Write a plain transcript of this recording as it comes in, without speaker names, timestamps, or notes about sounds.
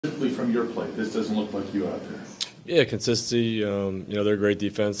Specifically from your play, this doesn't look like you out there. Yeah, consistency. They're a great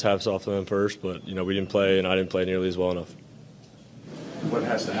defense. Hats off to them first, but we didn't play, and I didn't play nearly as well enough. What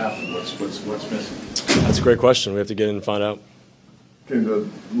has to happen? What's missing? That's a great question. We have to get in and find out. In the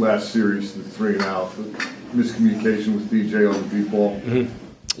last series, the 3 and out, the miscommunication with DJ on the deep ball. Mm-hmm.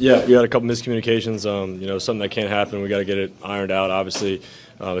 Yeah, we had a couple miscommunications. Something that can't happen. We got to get it ironed out. Obviously,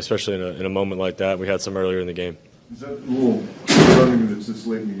 especially in a moment like that. We had some earlier in the game. Is that a little concerning that it's this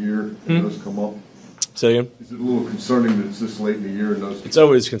late in the year and those come up? Say again? Is it a little concerning that it's this late in the year and those? It's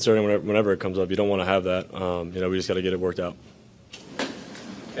always concerning whenever it comes up. You don't want to have that. We just got to get it worked out.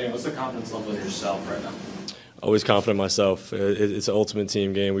 Hey, what's the confidence level in yourself right now? Always confident in myself. It's an ultimate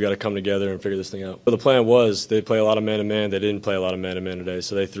team game. We got to come together and figure this thing out. But the plan was they play a lot of man-to-man. They didn't play a lot of man-to-man today,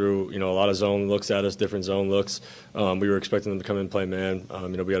 so they threw a lot of zone looks at us, different zone looks. We were expecting them to come in and play man.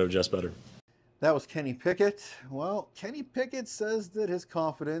 We got to adjust better. That was Kenny Pickett. Well, Kenny Pickett says that his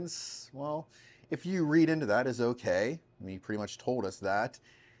confidence, well, if you read into that, is okay. I mean, he pretty much told us that.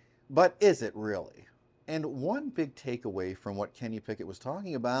 But is it really? And one big takeaway from what Kenny Pickett was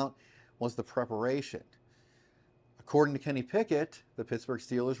talking about was the preparation. According to Kenny Pickett, the Pittsburgh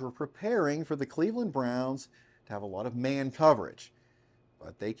Steelers were preparing for the Cleveland Browns to have a lot of man coverage.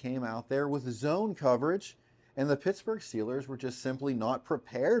 But they came out there with zone coverage, and the Pittsburgh Steelers were just simply not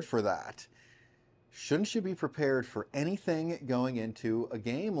prepared for that. Shouldn't you be prepared for anything going into a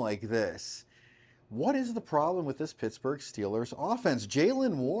game like this? What is the problem with this Pittsburgh Steelers offense?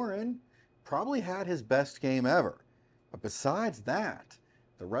 Jaylen Warren probably had his best game ever. But besides that,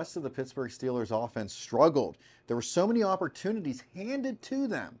 the rest of the Pittsburgh Steelers offense struggled. There were so many opportunities handed to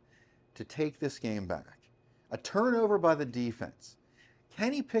them to take this game back. A turnover by the defense.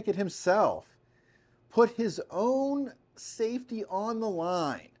 Kenny Pickett himself put his own safety on the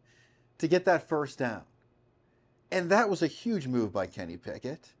line to get that first down. And that was a huge move by Kenny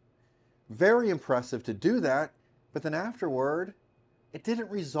Pickett. Very impressive to do that, but then afterward, it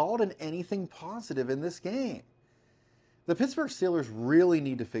didn't result in anything positive in this game. The Pittsburgh Steelers really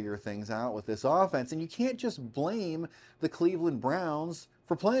need to figure things out with this offense, and you can't just blame the Cleveland Browns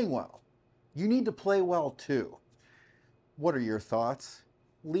for playing well. You need to play well too. What are your thoughts?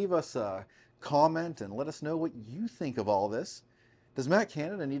 Leave us a comment and let us know what you think of all this. Does Matt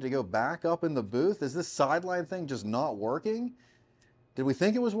Canada need to go back up in the booth? Is this sideline thing just not working? Did we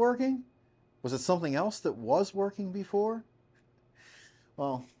think it was working? Was it something else that was working before?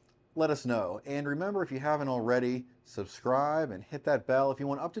 Well, let us know. And remember, if you haven't already, subscribe and hit that bell if you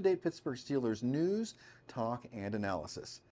want up-to-date Pittsburgh Steelers news, talk, and analysis.